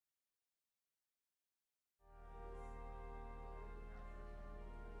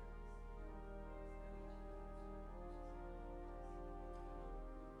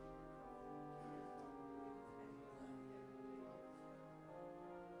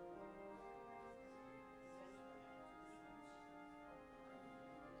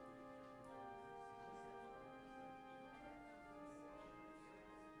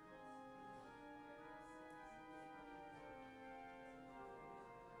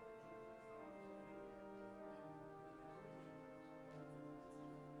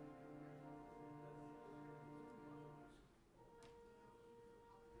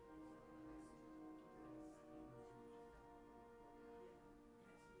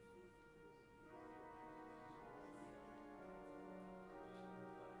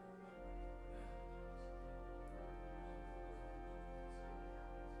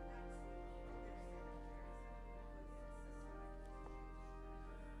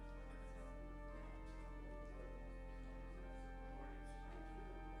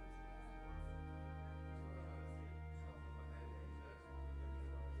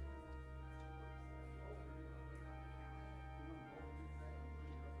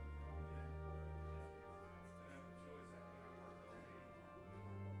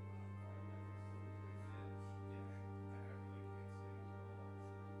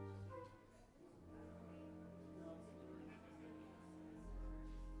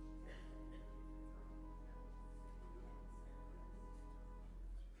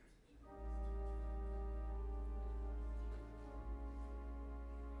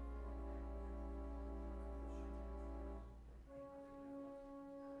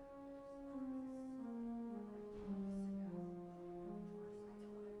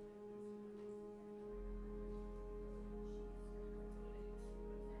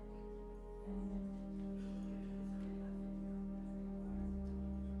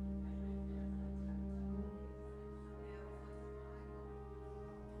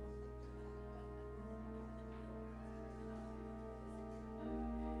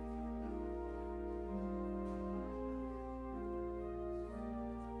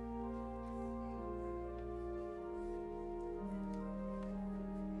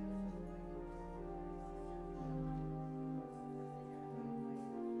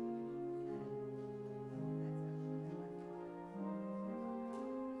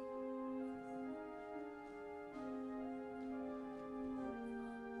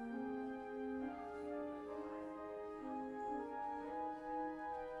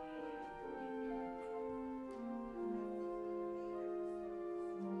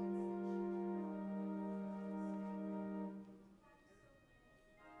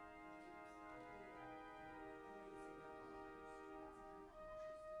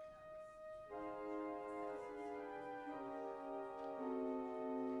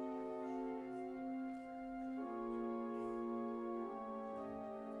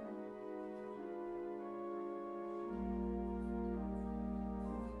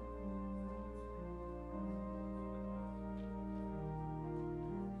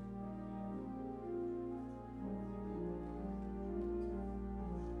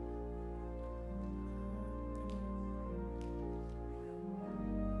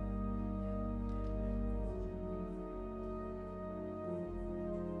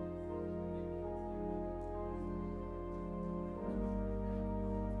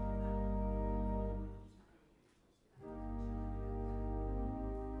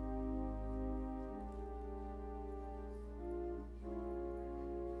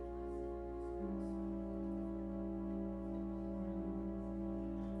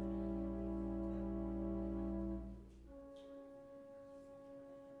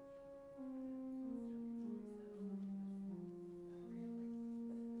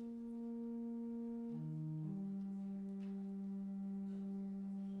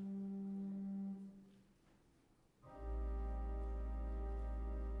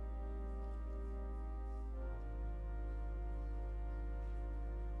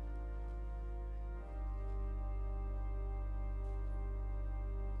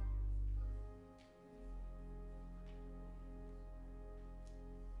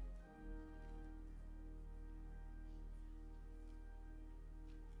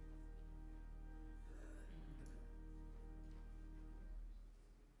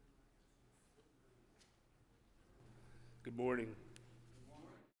Good morning.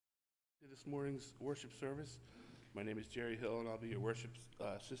 To this morning's worship service. My name is Jerry Hill, and I'll be your worship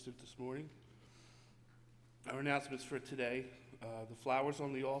assistant this morning. Our announcements for today. The flowers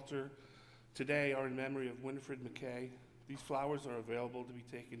on the altar today are in memory of Winifred McKay. These flowers are available to be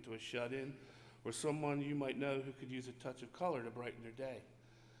taken to a shut-in or someone you might know who could use a touch of color to brighten their day.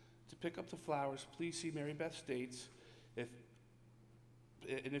 To pick up the flowers, please see Mary Beth States.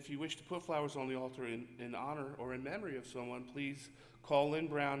 If you wish to put flowers on the altar in honor or in memory of someone, please call Lynn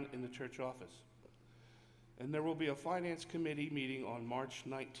Brown in the church office. And there will be a finance committee meeting on March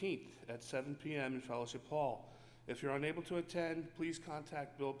 19th at 7 p.m. in Fellowship Hall. If you're unable to attend, please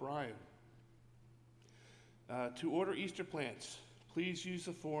contact Bill Bryan. To order Easter plants, please use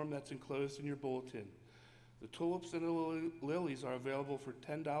the form that's enclosed in your bulletin. The tulips and the lilies are available for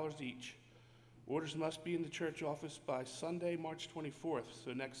 $10 each. Orders must be in the church office by Sunday, March 24th,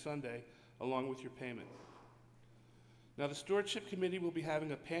 so next Sunday, along with your payment. Now, the Stewardship Committee will be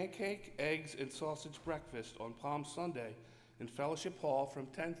having a pancake, eggs, and sausage breakfast on Palm Sunday in Fellowship Hall from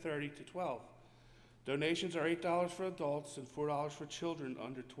 10:30 to 12. Donations are $8 for adults and $4 for children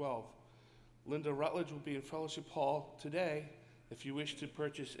under 12. Linda Rutledge will be in Fellowship Hall today if you wish to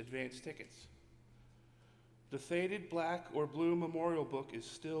purchase advance tickets. The faded black or blue memorial book is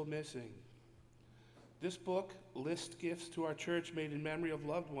still missing. This book lists gifts to our church made in memory of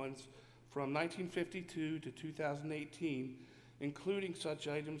loved ones from 1952 to 2018, including such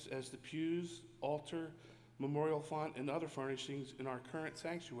items as the pews, altar, memorial font, and other furnishings in our current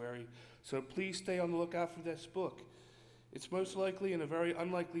sanctuary, so please stay on the lookout for this book. It's most likely in a very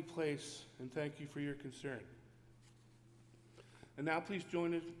unlikely place, and thank you for your concern. And now please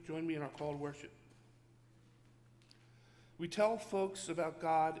join me in our call to worship. We tell folks about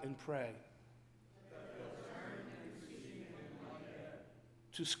God and pray.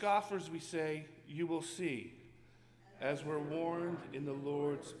 To scoffers we say, you will see, as we're warned in the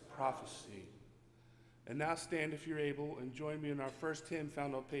Lord's prophecy. And now stand if you're able and join me in our first hymn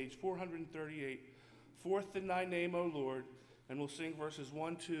found on page 438, Forth in Thy Name, O Lord, and we'll sing verses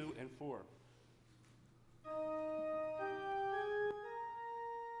 1, 2, and 4.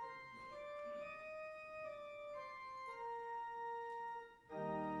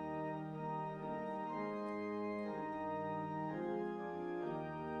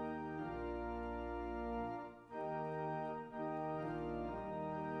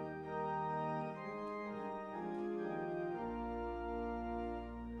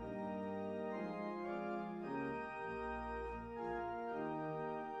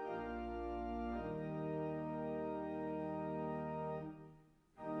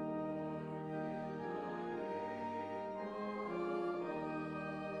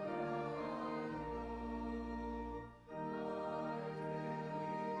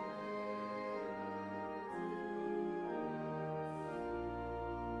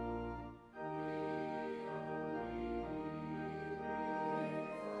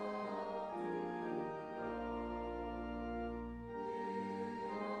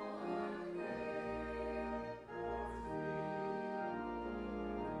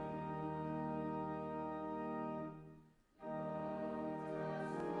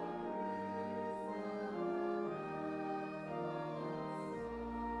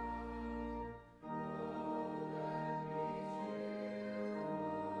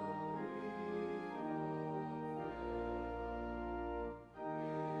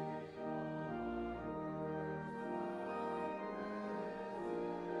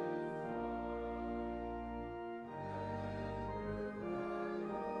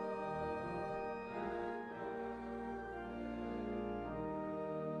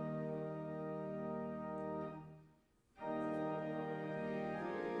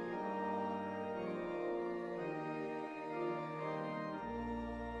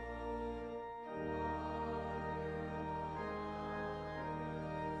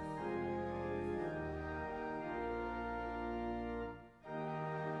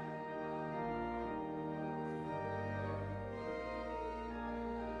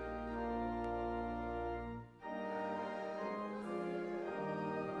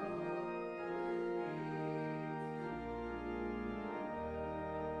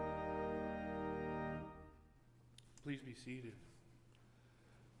 Please be seated.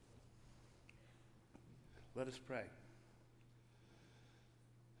 Let us pray.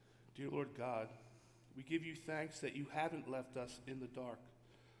 Dear Lord God, we give you thanks that you haven't left us in the dark,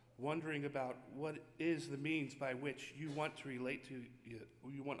 wondering about what is the means by which you want us to relate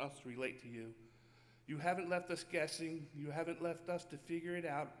to you. You haven't left us guessing. You haven't left us to figure it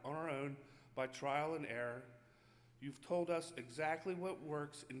out on our own by trial and error. You've told us exactly what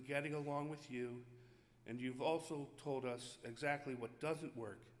works in getting along with you, And you've also told us exactly what doesn't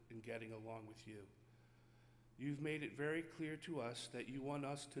work in getting along with you. You've made it very clear to us that you want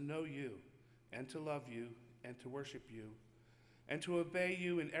us to know you and to love you and to worship you and to obey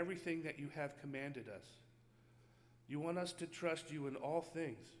you in everything that you have commanded us. You want us to trust you in all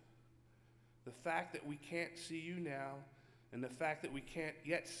things. The fact that we can't see you now and the fact that we can't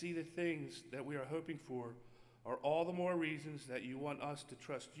yet see the things that we are hoping for are all the more reasons that you want us to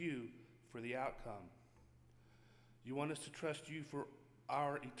trust you for the outcome. You want us to trust you for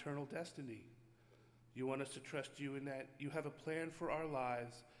our eternal destiny. You want us to trust you in that you have a plan for our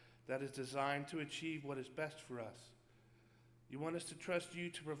lives that is designed to achieve what is best for us. You want us to trust you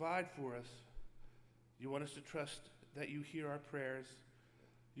to provide for us. You want us to trust that you hear our prayers.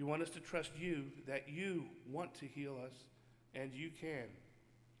 You want us to trust you that you want to heal us, and you can.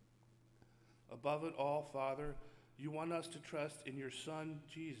 Above it all, Father, you want us to trust in your Son,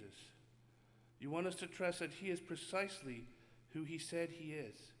 Jesus. You want us to trust that he is precisely who he said he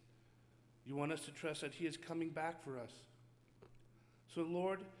is. You want us to trust that he is coming back for us. So,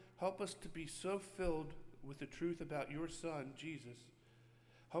 Lord, help us to be so filled with the truth about your Son, Jesus.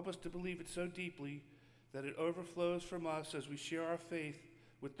 Help us to believe it so deeply that it overflows from us as we share our faith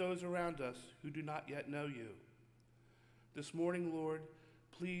with those around us who do not yet know you. This morning, Lord,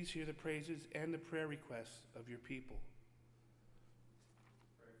 please hear the praises and the prayer requests of your people.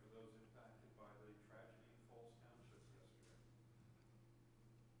 Pray for those impacted by the tragedy in Falls Township yesterday.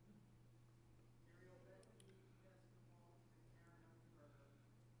 Ariel Bentley, basketball, and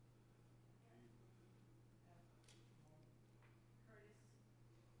Karen Unfurther. Curtis.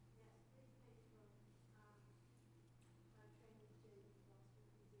 Yes, please pray for our training student who lost her easy hospital.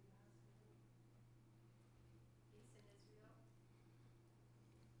 Lisa Israel.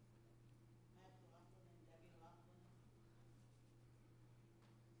 Matt Laughlin and Debbie Laughlin. Fair judgment on Eddie's custody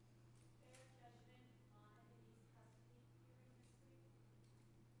hearing this week. Jars. Ron, Bill, John, Jenna.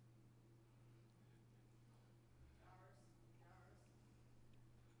 My brother, she went to Bell on Friday.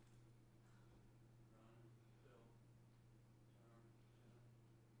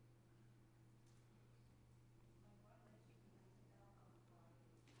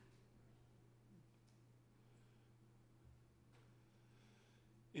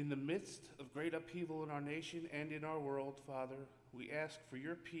 In the midst of great upheaval in our nation and in our world, Father, we ask for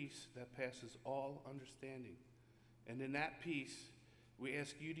your peace that passes all understanding. And in that peace, we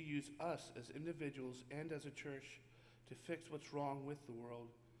ask you to use us as individuals and as a church to fix what's wrong with the world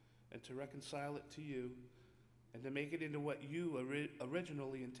and to reconcile it to you and to make it into what you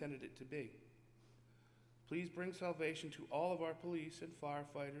originally intended it to be. Please bring salvation to all of our police and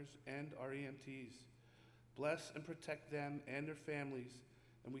firefighters and our EMTs. Bless and protect them and their families,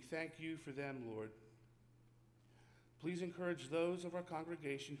 and we thank you for them, Lord. Please encourage those of our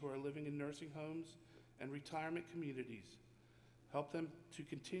congregation who are living in nursing homes and retirement communities. Help them to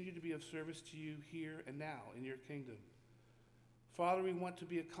continue to be of service to you here and now in your kingdom. Father, we want to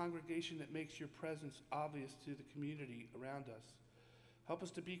be a congregation that makes your presence obvious to the community around us. Help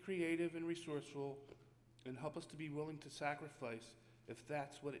us to be creative and resourceful, and help us to be willing to sacrifice if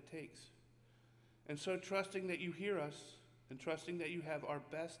that's what it takes. And so, trusting that you hear us and trusting that you have our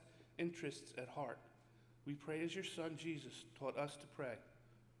best interests at heart, we pray as your Son Jesus taught us to pray.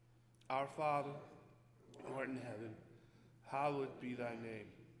 Our Father, who art in heaven, hallowed be thy name.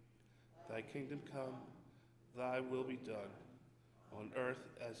 Thy kingdom come, thy will be done, on earth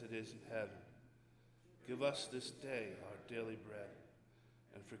as it is in heaven. Give us this day our daily bread,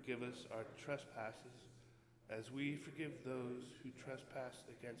 and forgive us our trespasses, as we forgive those who trespass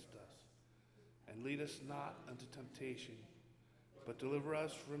against us. And lead us not unto temptation, but deliver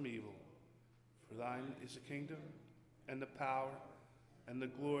us from evil. For thine is the kingdom, and the power, and the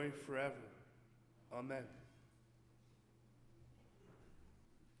glory forever. Amen.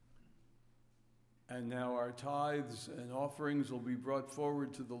 And now our tithes and offerings will be brought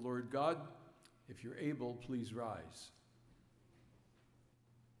forward to the Lord God. If you're able, please rise.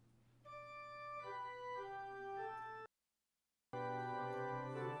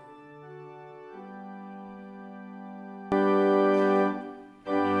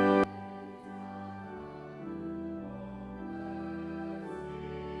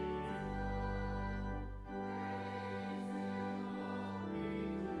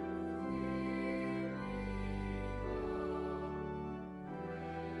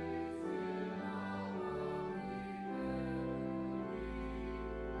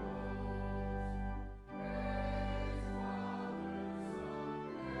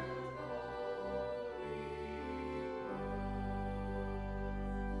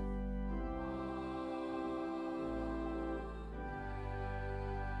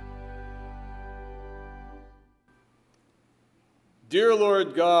 Dear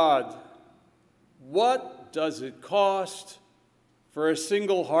Lord God, what does it cost for a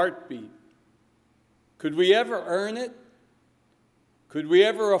single heartbeat? Could we ever earn it? Could we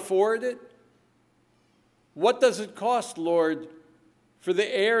ever afford it? What does it cost, Lord, for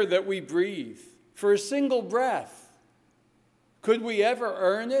the air that we breathe, for a single breath? Could we ever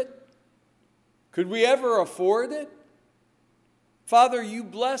earn it? Could we ever afford it? Father, you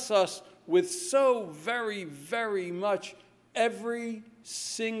bless us with so very, very much every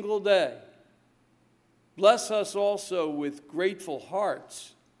single day. Bless us also with grateful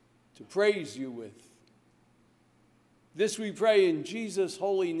hearts to praise you with. This we pray in Jesus'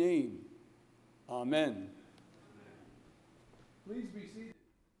 holy name. Amen. Please be seated.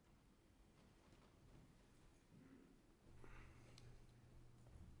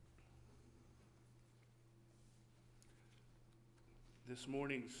 This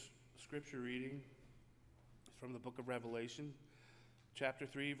morning's scripture reading is from the book of Revelation, chapter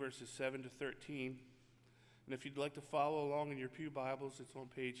 3, verses 7 to 13. And if you'd like to follow along in your pew Bibles, it's on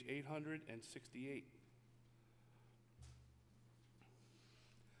page 868.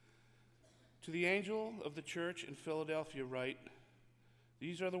 To the angel of the church in Philadelphia write,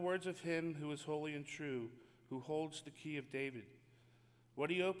 these are the words of him who is holy and true, who holds the key of David.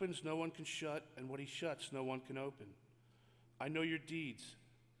 What he opens no one can shut, and what he shuts no one can open. I know your deeds.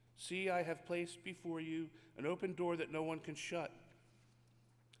 See, I have placed before you an open door that no one can shut.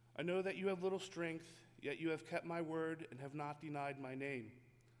 I know that you have little strength, yet you have kept my word and have not denied my name.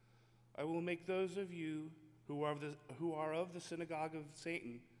 I will make those of you who are of the synagogue of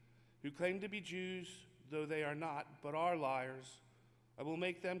Satan, who claim to be Jews, though they are not, but are liars, I will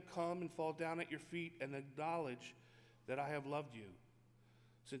make them come and fall down at your feet and acknowledge that I have loved you.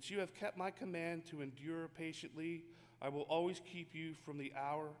 Since you have kept my command to endure patiently, I will always keep you from the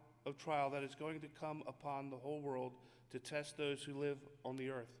hour of trial that is going to come upon the whole world to test those who live on the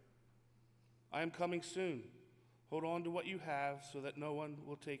earth. I am coming soon. Hold on to what you have so that no one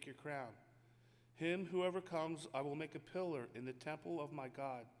will take your crown. Him who overcomes, I will make a pillar in the temple of my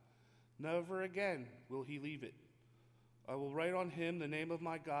God. Never again will he leave it. I will write on him the name of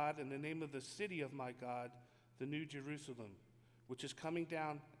my God and the name of the city of my God, the New Jerusalem, which is coming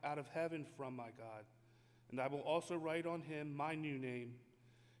down out of heaven from my God. And I will also write on him my new name.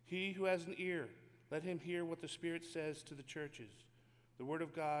 He who has an ear, let him hear what the Spirit says to the churches. The word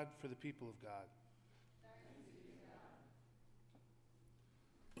of God for the people of God.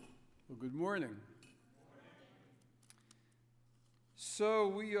 Well, good morning. So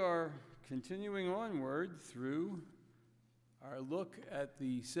we are continuing onward through our look at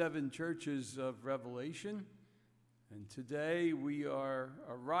the 7 churches of Revelation. And today we are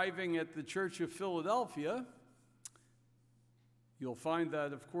arriving at the Church of Philadelphia. You'll find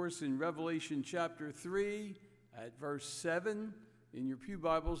that, of course, in Revelation chapter 3 at verse 7. In your pew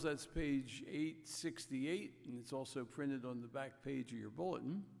Bibles, that's page 868, and it's also printed on the back page of your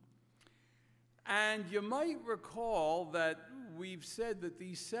bulletin. And you might recall that we've said that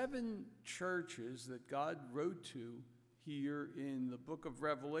these 7 churches that God wrote to here in the book of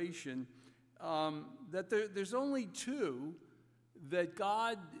Revelation, that there's only 2 that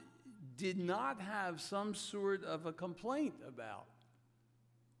God did not have some sort of a complaint about.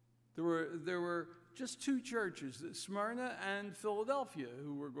 There were just 2 churches, Smyrna and Philadelphia,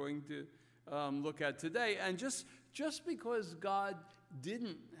 who we're going to look at today. And just because God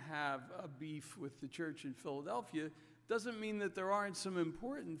didn't have a beef with the church in Philadelphia doesn't mean that there aren't some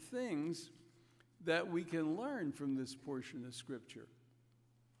important things that we can learn from this portion of Scripture.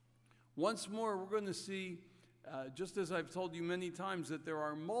 Once more, we're going to see, just as I've told you many times, that there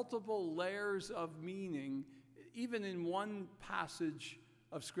are multiple layers of meaning, even in one passage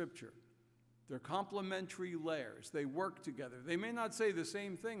of Scripture. They're complementary layers. They work together. They may not say the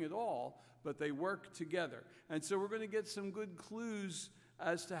same thing at all, but they work together. And so we're going to get some good clues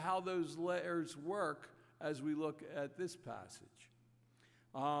as to how those layers work as we look at this passage.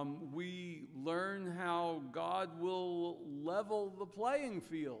 We learn how God will level the playing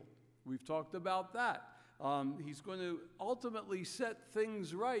field. We've talked about that. He's going to ultimately set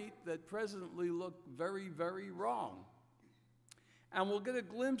things right that presently look very, very wrong. And we'll get a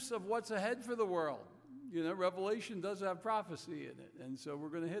glimpse of what's ahead for the world. You know, Revelation does have prophecy in it, and so we're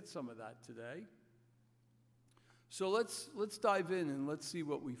going to hit some of that today. So let's dive in and let's see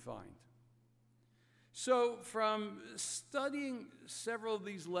what we find. So from studying several of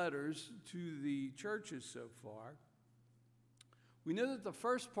these letters to the churches so far, we know that the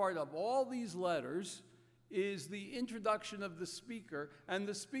first part of all these letters is the introduction of the speaker, and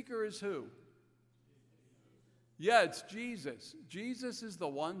the speaker is who? Yeah, it's Jesus. Jesus is the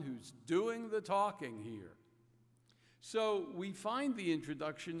one who's doing the talking here. So we find the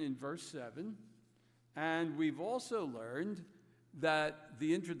introduction in verse 7, and we've also learned that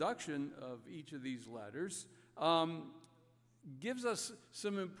the introduction of each of these letters gives us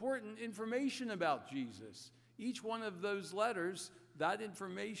some important information about Jesus. Each one of those letters, that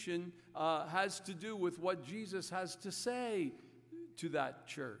information has to do with what Jesus has to say to that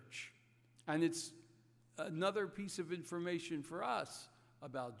church. And it's another piece of information for us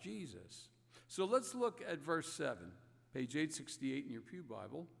about Jesus. So let's look at verse 7, page 868 in your Pew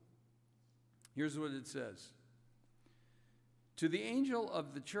Bible. Here's what it says. To the angel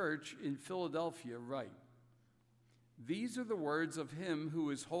of the church in Philadelphia write, these are the words of him who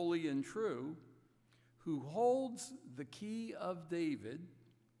is holy and true, who holds the key of David.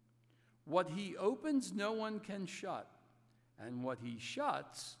 What he opens, no one can shut, and what he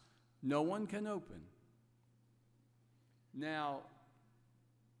shuts, no one can open. Now,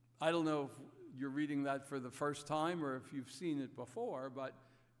 I don't know if you're reading that for the first time or if you've seen it before, but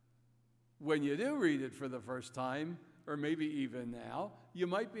when you do read it for the first time, or maybe even now, you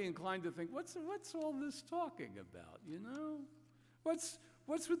might be inclined to think, what's all this talking about, you know? What's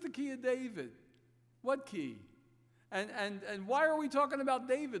with the key of David? What key? And why are we talking about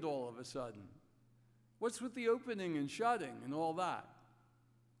David all of a sudden? What's with the opening and shutting and all that?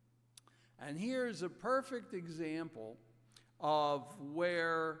 And here's a perfect example of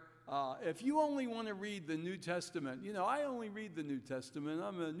where, if you only want to read the New Testament, you know, I only read the New Testament.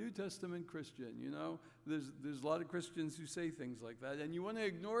 I'm a New Testament Christian, you know. There's a lot of Christians who say things like that. And you want to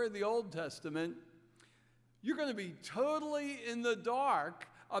ignore the Old Testament, you're going to be totally in the dark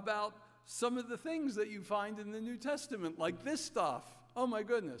about some of the things that you find in the New Testament, like this stuff. Oh my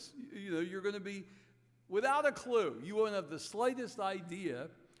goodness. You know, you're going to be without a clue. You won't have the slightest idea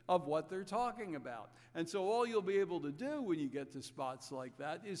of what they're talking about. And so all you'll be able to do when you get to spots like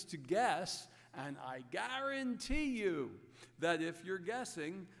that is to guess, and I guarantee you that if you're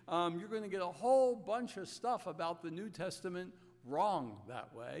guessing, you're going to get a whole bunch of stuff about the New Testament wrong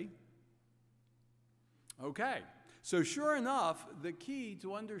that way. Okay, so sure enough, the key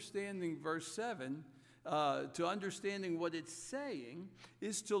to understanding verse 7, to understanding what it's saying,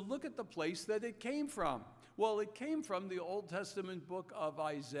 is to look at the place that it came from. Well, it came from the Old Testament book of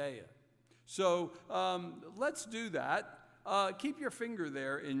Isaiah. So let's do that. Keep your finger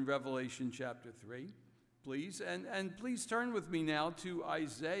there in Revelation chapter 3, please. And please turn with me now to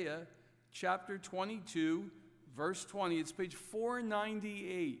Isaiah chapter 22, verse 20. It's page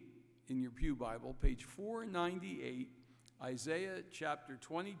 498 in your Pew Bible, page 498. Isaiah chapter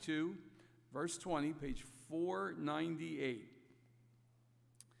 22, verse 20, page 498.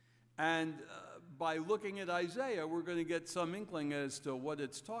 And by looking at Isaiah, we're going to get some inkling as to what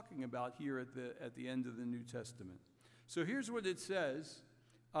it's talking about here at the end of the New Testament. So here's what it says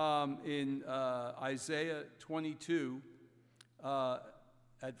in Isaiah 22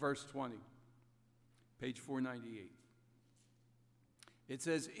 at verse 20, page 498. It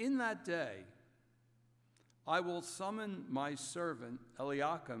says, in that day I will summon my servant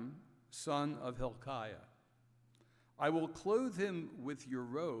Eliakim, son of Hilkiah. I will clothe him with your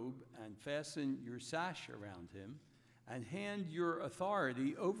robe and fasten your sash around him and hand your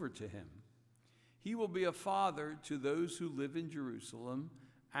authority over to him. He will be a father to those who live in Jerusalem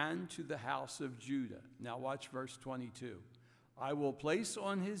and to the house of Judah. Now watch verse 22. I will place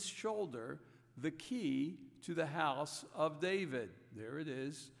on his shoulder the key to the house of David. There it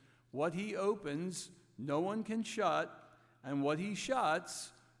is. What he opens, no one can shut, and what he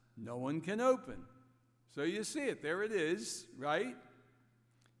shuts, no one can open. So you see it. There it is, right?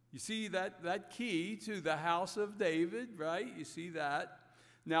 You see that key to the house of David, right? You see that.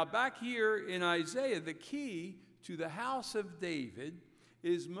 Now back here in Isaiah, the key to the house of David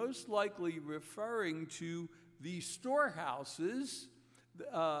is most likely referring to the storehouses,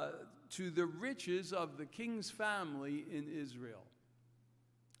 to the riches of the king's family in Israel.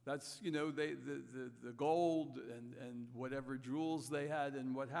 That's, you know, the gold and whatever jewels they had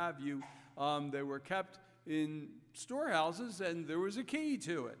and what have you, they were kept in storehouses and there was a key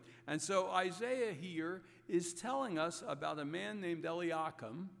to it. And so Isaiah here is telling us about a man named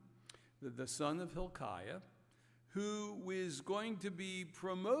Eliakim, the son of Hilkiah, who is going to be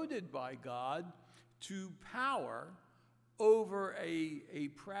promoted by God to power over a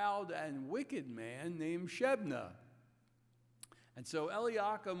proud and wicked man named Shebna. And so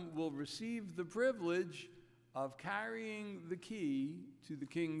Eliakim will receive the privilege of carrying the key to the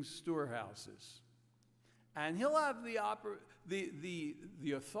king's storehouses. And he'll have the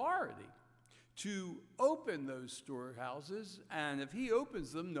authority to open those storehouses, and if he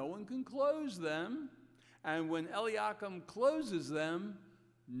opens them, no one can close them. And when Eliakim closes them,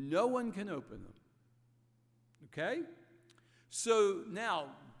 no one can open them. Okay? So now,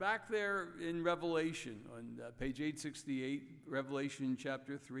 back there in Revelation, on page 868, Revelation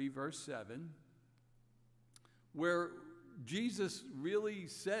chapter 3, verse 7, where Jesus really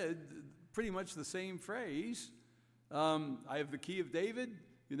said pretty much the same phrase. I have the key of David.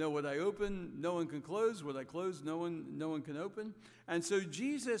 You know, what I open, no one can close. What I close, no one can open. And so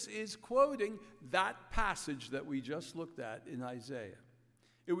Jesus is quoting that passage that we just looked at in Isaiah.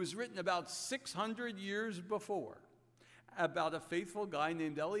 It was written about 600 years before about a faithful guy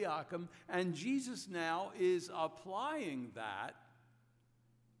named Eliakim, and Jesus now is applying that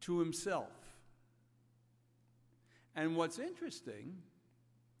to himself. And what's interesting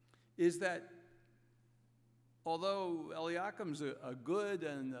is that although Eliakim's a good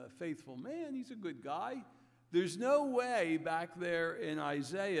and a faithful man, he's a good guy, there's no way back there in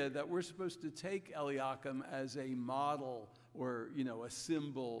Isaiah that we're supposed to take Eliakim as a model or, a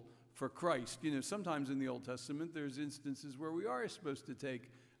symbol for Christ. Sometimes in the Old Testament, there's instances where we are supposed to take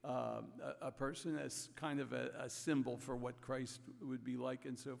a person as kind of a symbol for what Christ would be like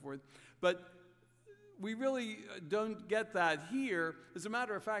and so forth. But we really don't get that here. As a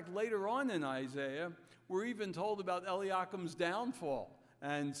matter of fact, later on in Isaiah, we're even told about Eliakim's downfall.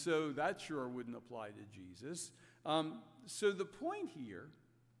 And so that sure wouldn't apply to Jesus. So the point here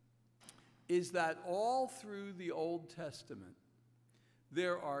is that all through the Old Testament,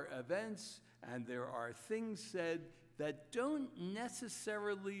 there are events and there are things said that don't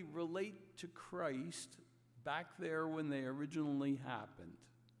necessarily relate to Christ back there when they originally happened.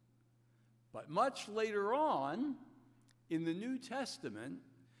 But much later on, in the New Testament,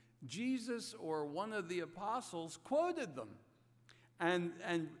 Jesus or one of the apostles quoted them and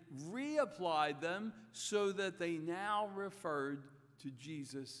reapplied them so that they now referred to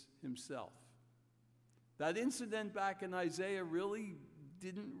Jesus himself. That incident back in Isaiah really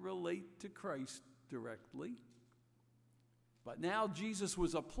didn't relate to Christ directly, but now Jesus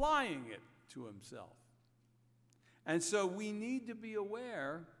was applying it to himself. And so we need to be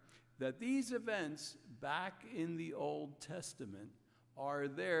aware that these events back in the Old Testament are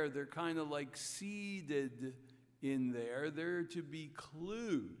there. They're kind of like seeded in there. They're to be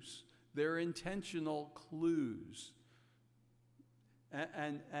clues. They're intentional clues.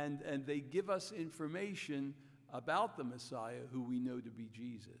 And they give us information about the Messiah who we know to be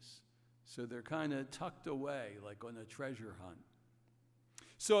Jesus. So they're kind of tucked away like on a treasure hunt.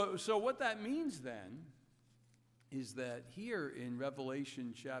 So what that means then is that here in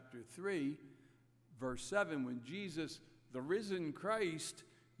Revelation chapter 3, verse 7, when Jesus, the risen Christ,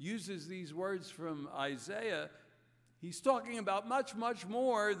 uses these words from Isaiah, he's talking about much, much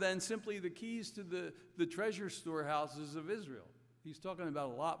more than simply the keys to the treasure storehouses of Israel. He's talking about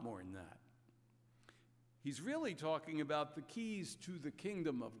a lot more than that. He's really talking about the keys to the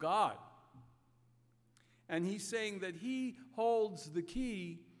kingdom of God. And he's saying that he holds the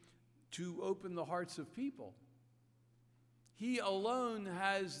key to open the hearts of people. He alone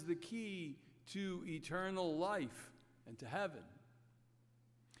has the key to eternal life and to heaven.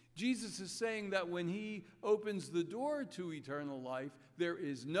 Jesus is saying that when he opens the door to eternal life, there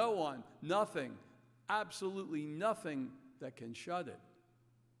is no one, nothing, absolutely nothing that can shut it.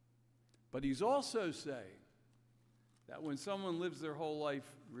 But he's also saying that when someone lives their whole life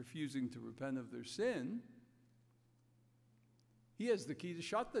refusing to repent of their sin, he has the key to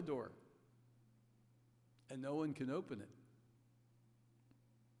shut the door, and no one can open it.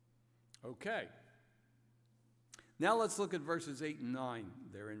 Okay. Now let's look at verses 8 and 9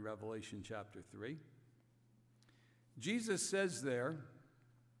 there in Revelation chapter 3. Jesus says there,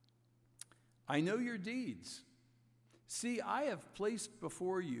 "I know your deeds. See, I have placed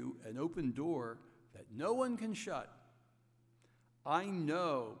before you an open door that no one can shut. I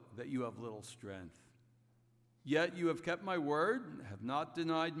know that you have little strength. Yet you have kept my word and have not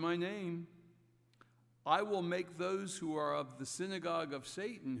denied my name. I will make those who are of the synagogue of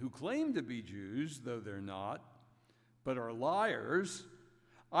Satan, who claim to be Jews, though they're not, but are liars,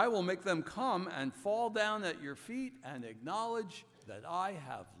 I will make them come and fall down at your feet and acknowledge that I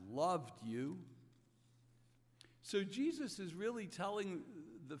have loved you." So Jesus is really telling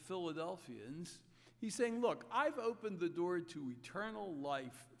the Philadelphians, he's saying, look, I've opened the door to eternal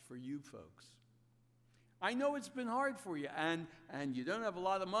life for you folks. I know it's been hard for you, and you don't have a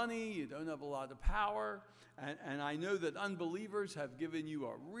lot of money, you don't have a lot of power, and I know that unbelievers have given you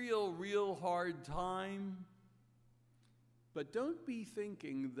a real hard time. But don't be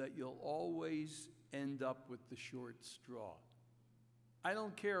thinking that you'll always end up with the short straw. I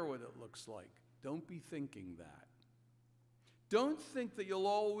don't care what it looks like. Don't be thinking that. Don't think that you'll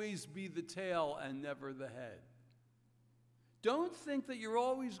always be the tail and never the head. Don't think that you're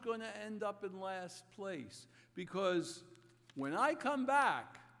always going to end up in last place, because when I come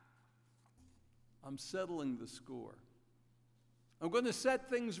back, I'm settling the score. I'm going to set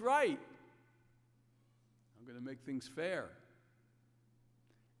things right. I'm going to make things fair.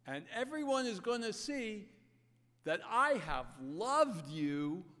 And everyone is going to see that I have loved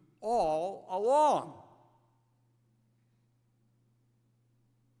you all along.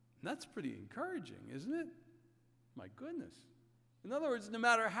 And that's pretty encouraging, isn't it? My goodness. In other words, no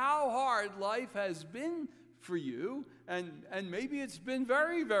matter how hard life has been for you, and maybe it's been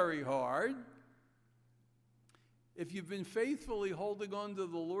very, very hard, if you've been faithfully holding on to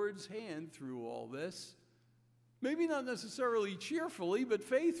the Lord's hand through all this, maybe not necessarily cheerfully, but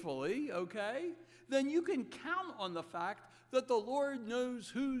faithfully, okay, then you can count on the fact that the Lord knows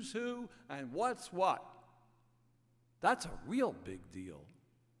who's who and what's what. That's a real big deal.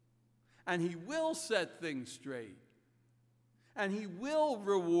 And He will set things straight. And He will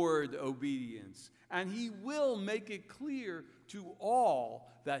reward obedience. And He will make it clear to all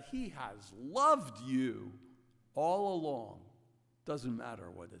that He has loved you all along. Doesn't matter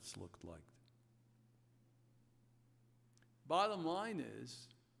what it's looked like. Bottom line is,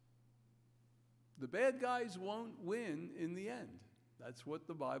 the bad guys won't win in the end. That's what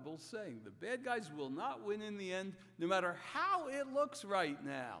the Bible's saying. The bad guys will not win in the end, no matter how it looks right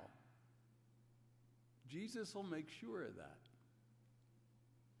now. Jesus will make sure of that.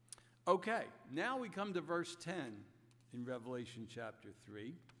 Okay, now we come to verse 10 in Revelation chapter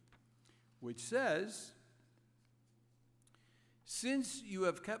 3, which says, "Since you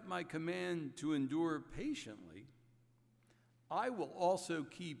have kept my command to endure patiently, I will also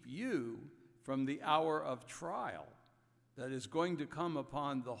keep you from the hour of trial that is going to come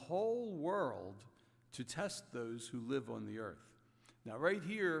upon the whole world to test those who live on the earth." Now, right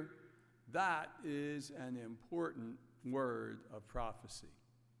here, that is an important word of prophecy.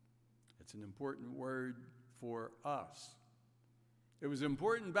 It's an important word for us. It was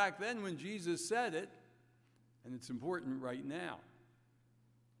important back then when Jesus said it, and it's important right now.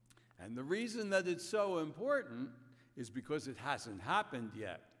 And the reason that it's so important is because it hasn't happened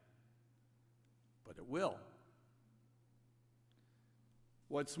yet, but it will.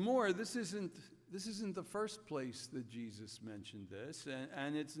 What's more, this isn't the first place that Jesus mentioned this,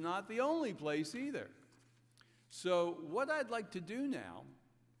 and it's not the only place either. So what I'd like to do now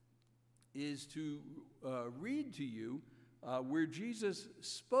is to read to you where Jesus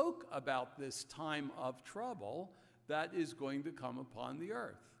spoke about this time of trouble that is going to come upon the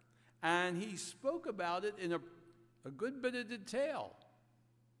earth. And He spoke about it in a good bit of detail.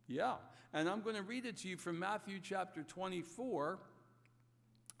 Yeah, and I'm going to read it to you from Matthew chapter 24.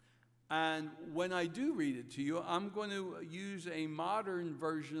 And when I do read it to you, I'm going to use a modern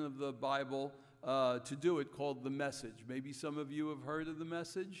version of the Bible to do it, called the Message. Maybe some of you have heard of the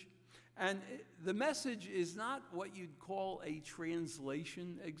Message. And the Message is not what you'd call a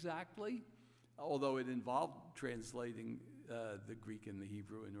translation exactly, although it involved translating the Greek and the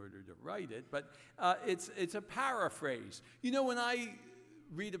Hebrew in order to write it. But it's a paraphrase. You know, when I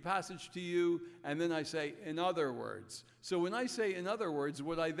read a passage to you and then I say, "in other words." So when I say "in other words,"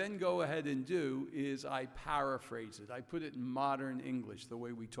 what I then go ahead and do is I paraphrase it. I put it in modern English, the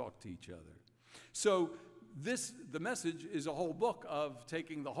way we talk to each other. So the Message is a whole book of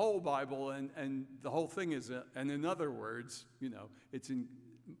taking the whole Bible, and the whole thing is, and in other words, you know, it's in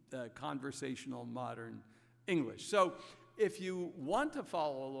conversational modern English. So if you want to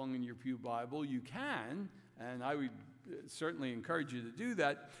follow along in your pew Bible, you can, and I would certainly encourage you to do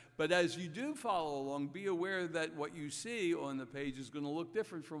that. But as you do follow along, be aware that what you see on the page is going to look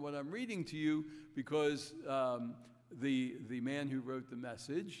different from what I'm reading to you, because the man who wrote the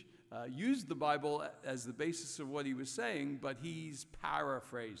Message used the Bible as the basis of what he was saying, but he's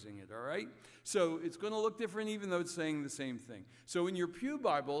paraphrasing it, all right? So it's going to look different even though it's saying the same thing. So in your pew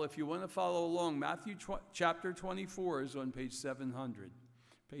Bible, if you want to follow along, Matthew chapter 24 is on page 700.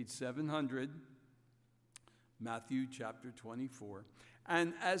 Page 700, Matthew chapter 24.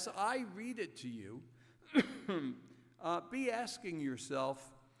 And as I read it to you, be asking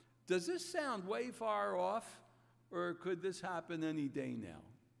yourself, does this sound way far off, or could this happen any day now?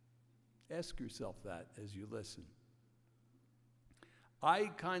 Ask yourself that as you listen. I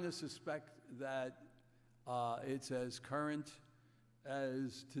kind of suspect that it's as current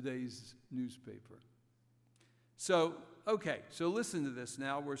as today's newspaper. So, okay, so listen to this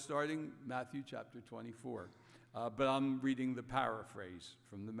now. We're starting Matthew chapter 24, but I'm reading the paraphrase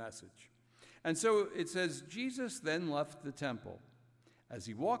from the Message. And so it says, "Jesus then left the temple. As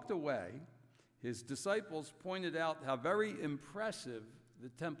He walked away, His disciples pointed out how very impressive the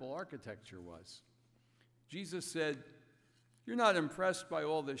temple architecture was. Jesus said, You're not impressed by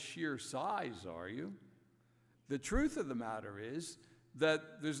all the sheer size, are you? The truth of the matter is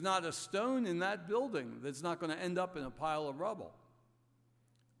that there's not a stone in that building that's not going to end up in a pile of rubble.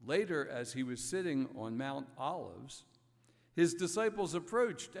 Later, as he was sitting on Mount Olives, his disciples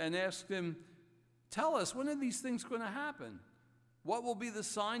approached and asked him, "Tell us, when are these things going to happen? What will be the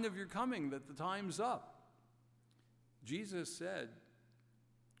sign of your coming that the time's up?" Jesus said,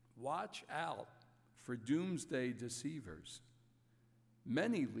 "Watch out for doomsday deceivers.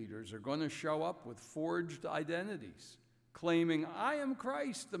 Many leaders are going to show up with forged identities, claiming, 'I am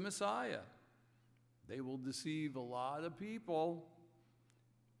Christ, the Messiah.' They will deceive a lot of people.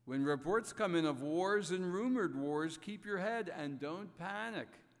 When reports come in of wars and rumored wars, keep your head and don't panic.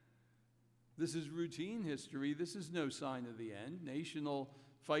 This is routine history. This is no sign of the end. Nation will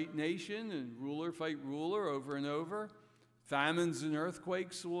fight nation and ruler fight ruler over and over. Famines and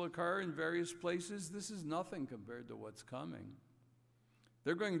earthquakes will occur in various places. This is nothing compared to what's coming.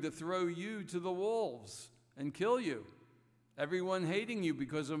 They're going to throw you to the wolves and kill you, everyone hating you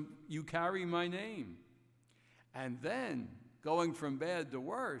because you carry my name. And then, going from bad to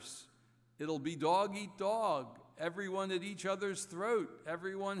worse, it'll be dog eat dog, everyone at each other's throat,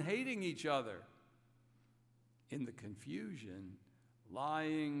 everyone hating each other. In the confusion,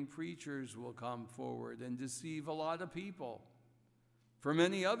 lying preachers will come forward and deceive a lot of people. For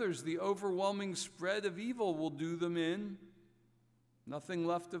many others, the overwhelming spread of evil will do them in. Nothing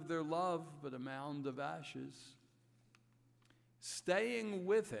left of their love but a mound of ashes. Staying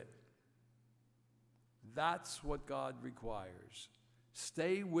with it, that's what God requires.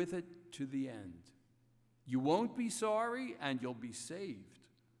 Stay with it to the end. You won't be sorry, and you'll be saved.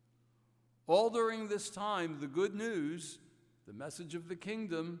 All during this time, the good news, the message of the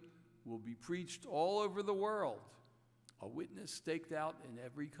kingdom, will be preached all over the world, a witness staked out in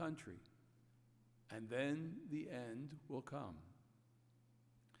every country. And then the end will come.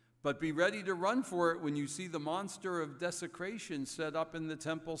 But be ready to run for it when you see the monster of desecration set up in the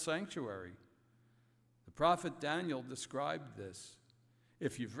temple sanctuary. The prophet Daniel described this.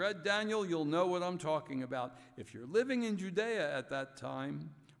 If you've read Daniel, you'll know what I'm talking about. If you're living in Judea at that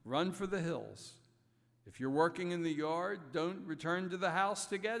time, run for the hills. If you're working in the yard, don't return to the house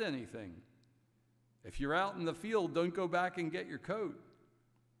to get anything. If you're out in the field, don't go back and get your coat.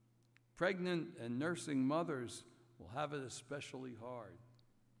 Pregnant and nursing mothers will have it especially hard.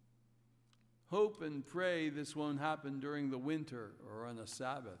 Hope and pray this won't happen during the winter or on a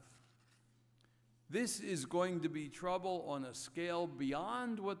Sabbath. This is going to be trouble on a scale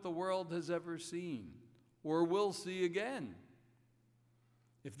beyond what the world has ever seen or will see again.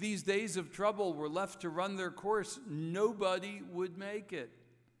 If these days of trouble were left to run their course, nobody would make it.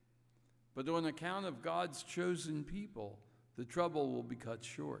 But on account of God's chosen people, the trouble will be cut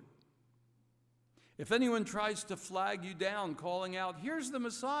short. If anyone tries to flag you down, calling out, "Here's the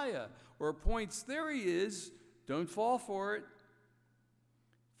Messiah," or points, "There he is," don't fall for it.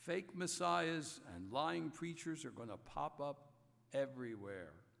 Fake messiahs and lying preachers are going to pop up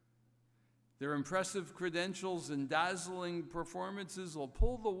everywhere. Their impressive credentials and dazzling performances will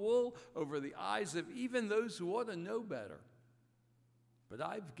pull the wool over the eyes of even those who ought to know better. But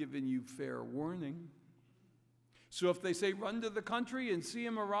I've given you fair warning. So if they say, "Run to the country and see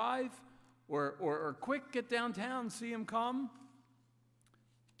him arrive," or "Quick, get downtown, see him come,"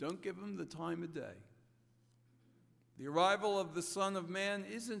 don't give him the time of day. The arrival of the Son of Man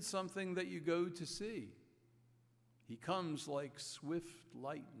isn't something that you go to see. He comes like swift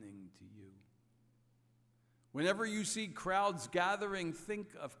lightning to you. Whenever you see crowds gathering,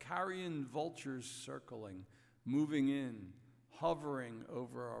 think of carrion vultures circling, moving in, hovering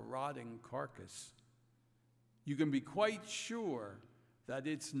over a rotting carcass. You can be quite sure that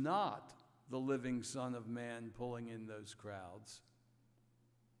it's not the living Son of Man pulling in those crowds.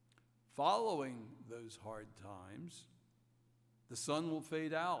 Following those hard times, the sun will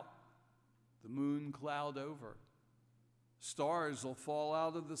fade out, the moon cloud over, stars will fall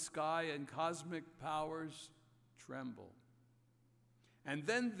out of the sky, and cosmic powers tremble. And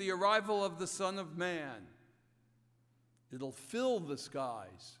then the arrival of the Son of Man. It'll fill the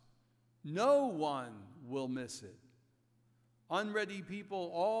skies. No one will miss it. Unready people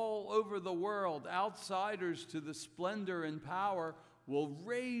all over the world, outsiders to the splendor and power, will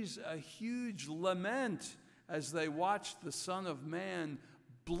raise a huge lament as they watch the Son of Man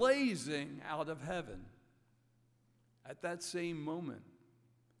blazing out of heaven. At that same moment,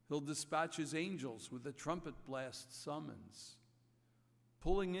 he'll dispatch his angels with a trumpet blast summons,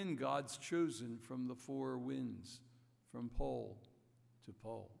 pulling in God's chosen from the four winds, from pole to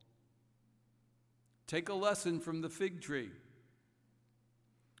pole. Take a lesson from the fig tree.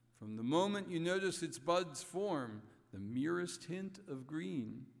 From the moment you notice its buds form, the merest hint of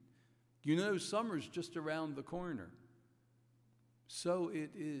green, you know summer's just around the corner. So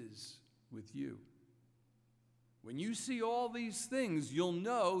it is with you. When you see all these things, you'll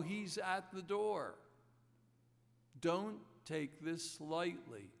know he's at the door. Don't take this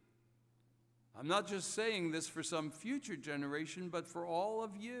lightly. I'm not just saying this for some future generation, but for all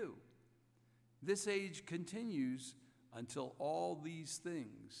of you. This age continues until all these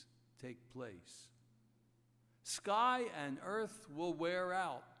things take place. Sky and earth will wear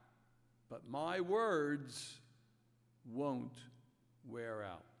out, but my words won't wear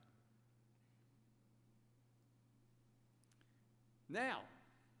out. Now,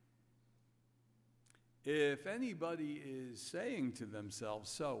 if anybody is saying to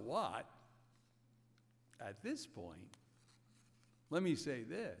themselves, so what? At this point, let me say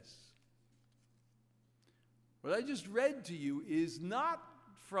this. What I just read to you is not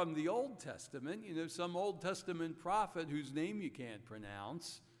from the Old Testament, some Old Testament prophet whose name you can't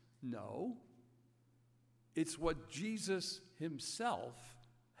pronounce. No. It's what Jesus himself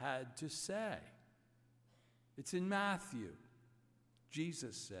had to say. It's in Matthew.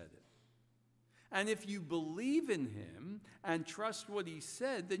 Jesus said it. And if you believe in him and trust what he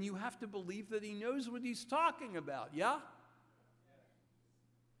said, then you have to believe that he knows what he's talking about, yeah?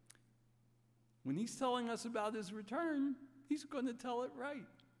 When he's telling us about his return, he's going to tell it right.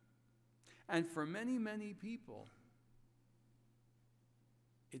 And for many, many people,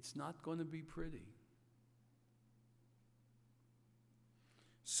 it's not going to be pretty.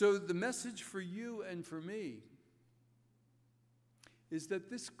 So the message for you and for me is that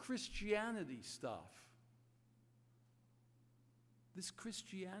this Christianity stuff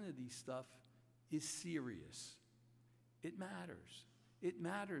is serious. It matters. It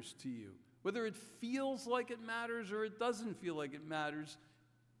matters to you. Whether it feels like it matters or it doesn't feel like it matters,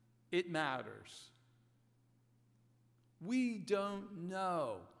 it matters. We don't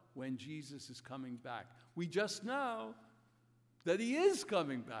know when Jesus is coming back. We just know that he is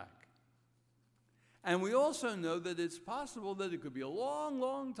coming back. And we also know that it's possible that it could be a long,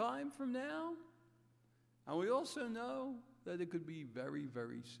 long time from now. And we also know that it could be very,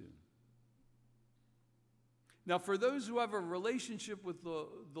 very soon. Now, for those who have a relationship with the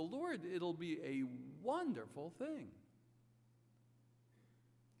Lord, it'll be a wonderful thing.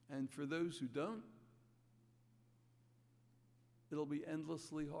 And for those who don't, it'll be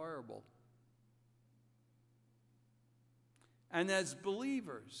endlessly horrible. And as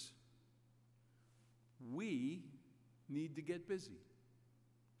believers, we need to get busy.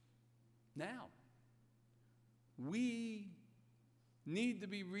 Now. We need to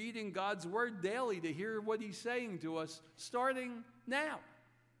be reading God's word daily to hear what he's saying to us, starting now.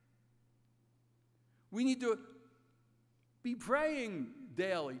 We need to be praying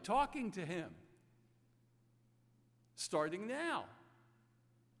daily, talking to him, starting now.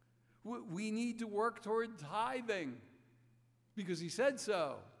 We need to work toward tithing because he said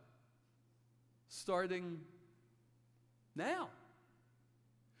so, starting now.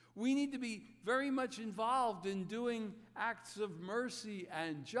 We need to be very much involved in doing acts of mercy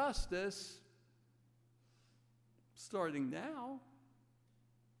and justice, starting now.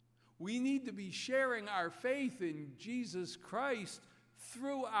 We need to be sharing our faith in Jesus Christ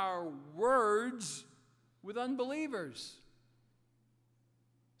through our words with unbelievers,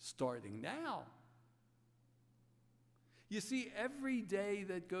 starting now. You see, every day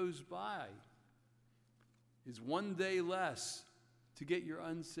that goes by is one day less to get your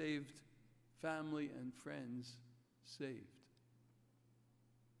unsaved family and friends saved.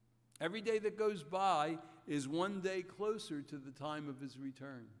 Every day that goes by is one day closer to the time of his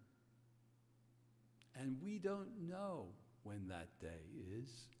return. And we don't know when that day is.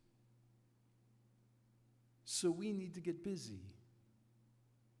 So we need to get busy.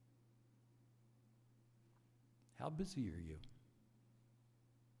 How busy are you?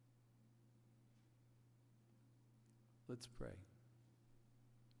 Let's pray.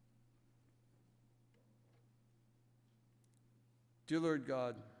 Dear Lord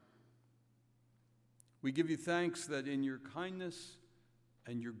God, we give you thanks that in your kindness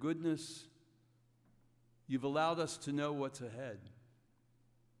and your goodness, you've allowed us to know what's ahead.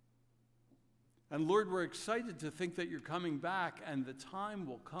 And Lord, we're excited to think that you're coming back, and the time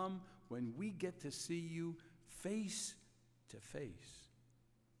will come when we get to see you face to face.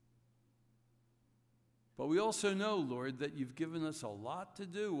 But we also know, Lord, that you've given us a lot to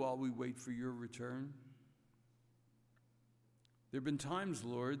do while we wait for your return. There have been times,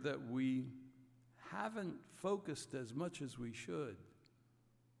 Lord, that we haven't focused as much as we should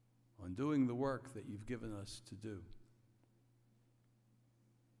on doing the work that you've given us to do.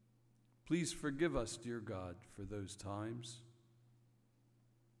 Please forgive us, dear God, for those times.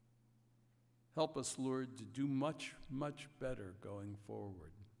 Help us, Lord, to do much, much better going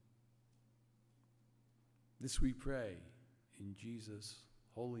forward. This we pray in Jesus'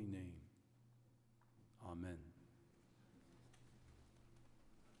 holy name. Amen.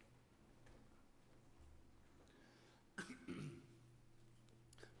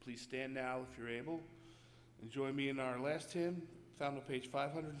 Please stand now if you're able and join me in our last hymn, found on page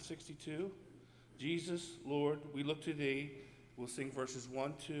 562. Jesus, Lord, we look to thee. We'll sing verses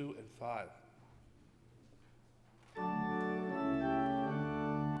 1, 2, and 5.